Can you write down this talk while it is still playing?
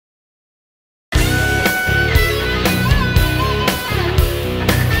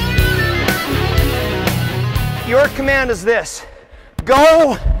command is this: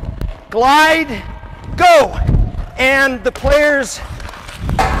 go, glide, go. And the players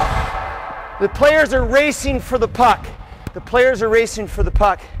are racing for the puck. The players are racing for the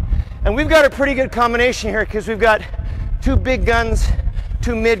puck. And we've got a pretty good combination here because we've got 2 big guns,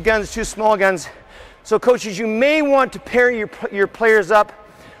 2 mid guns, 2 small guns. So coaches, you may want to pair your players up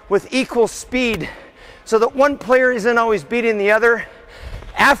with equal speed so that one player isn't always beating the other.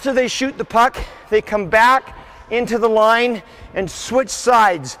 After they shoot the puck, they come back into the line and switch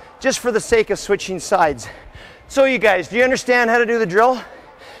sides, just for the sake of switching sides. So you guys, do you understand how to do the drill?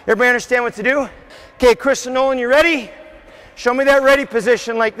 Everybody understand what to do? Okay, Chris and Nolan, you ready? Show me that ready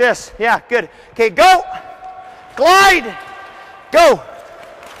position like this. Yeah, good. Okay, go, glide, go.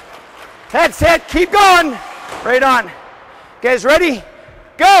 That's it, keep going. Right on. Guys, ready?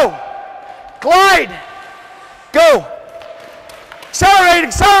 Go, glide, go. Accelerate,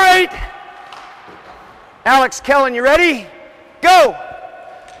 accelerate. Alex, Kellen, you ready? Go,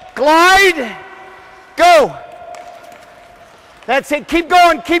 glide, go. That's it, keep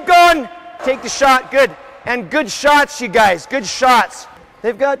going, keep going. Take the shot, good. And good shots, you guys, good shots.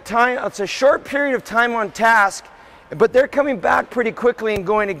 They've got time, it's a short period of time on task, but they're coming back pretty quickly and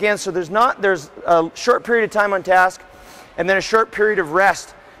going again. So there's a short period of time on task and then a short period of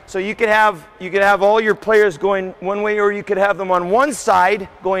rest. So you could have all your players going one way, or you could have them on one side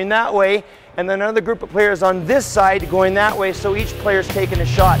going that way, and then another group of players on this side going that way, so each player's taking a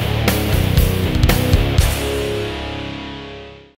shot.